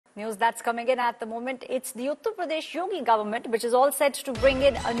News that's coming in at the moment, it's the Uttar Pradesh Yogi government which is all set to bring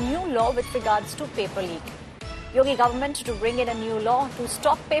in a new law with regards to paper leak. Yogi government to bring in a new law to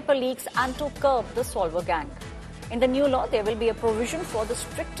stop paper leaks and to curb the solver gang. In the new law, there will be a provision for the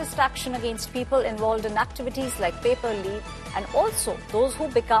strictest action against people involved in activities like paper leak and also those who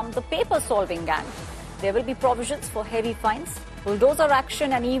become the paper solving gang. There will be provisions for heavy fines, bulldozer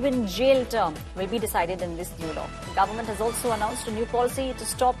action and even jail term will be decided in this new law. The government has also announced a new policy to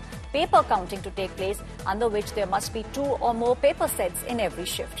stop paper counting to take place, under which there must be 2 or more paper sets in every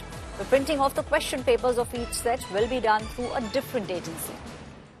shift. The printing of the question papers of each set will be done through a different agency.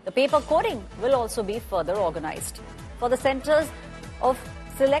 The paper coding will also be further organised. For the centres of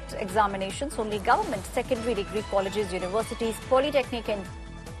select examinations, only government secondary degree colleges, universities, polytechnic and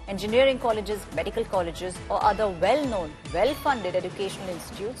engineering colleges, medical colleges or other well-known, well-funded educational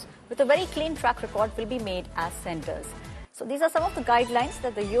institutes with a very clean track record will be made as centres. So these are some of the guidelines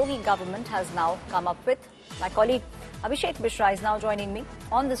that the Yogi government has now come up with. My colleague Abhishek Mishra is now joining me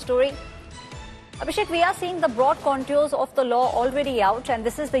on the story. Abhishek, we are seeing the broad contours of the law already out, and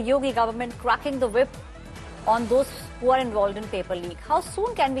this is the Yogi government cracking the whip on those who are involved in paper leak. How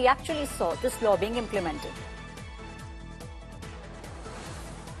soon can we actually see this law being implemented?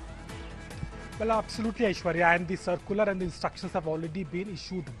 Well, absolutely, Aishwarya, and the circular and the instructions have already been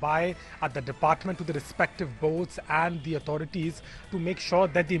issued by the department to the respective boards and the authorities to make sure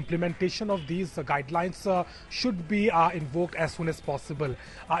that the implementation of these guidelines should be invoked as soon as possible.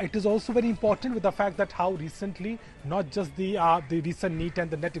 It is also very important with the fact that how recently, not just the recent NEET and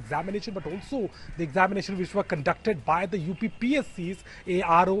the NET examination, but also the examination which were conducted by the UP PSCs,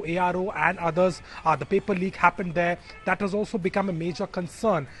 ARO and others, the paper leak happened there. That has also become a major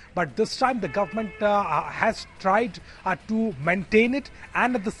concern. But this time the government has tried to maintain it,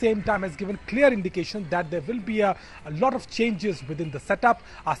 and at the same time has given clear indication that there will be a lot of changes within the setup.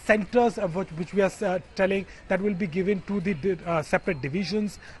 Centers which we are telling that will be given to the separate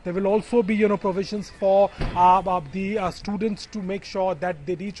divisions. There will also be provisions for the students to make sure that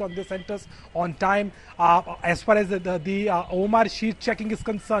they reach on the centers on time. As far as the OMR sheet checking is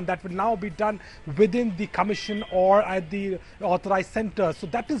concerned, that will now be done within the commission or at the authorized centers. So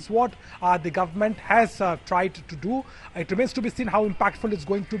that is what the government has tried to do. It remains to be seen how impactful it's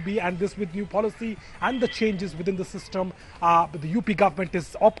going to be, and this with new policy and the changes within the system, the UP government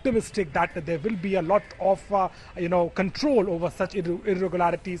is optimistic that there will be a lot of control over such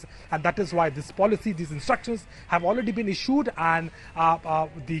irregularities, and that is why this policy, these instructions have already been issued, and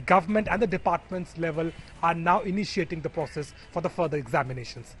the government and the departments level are now initiating the process for the further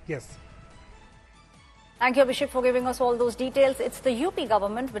examinations. Yes. Thank you, Abhishek, for giving us all those details. It's the UP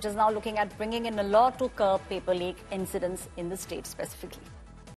government which is now looking at bringing in a law to curb paper leak incidents in the state specifically.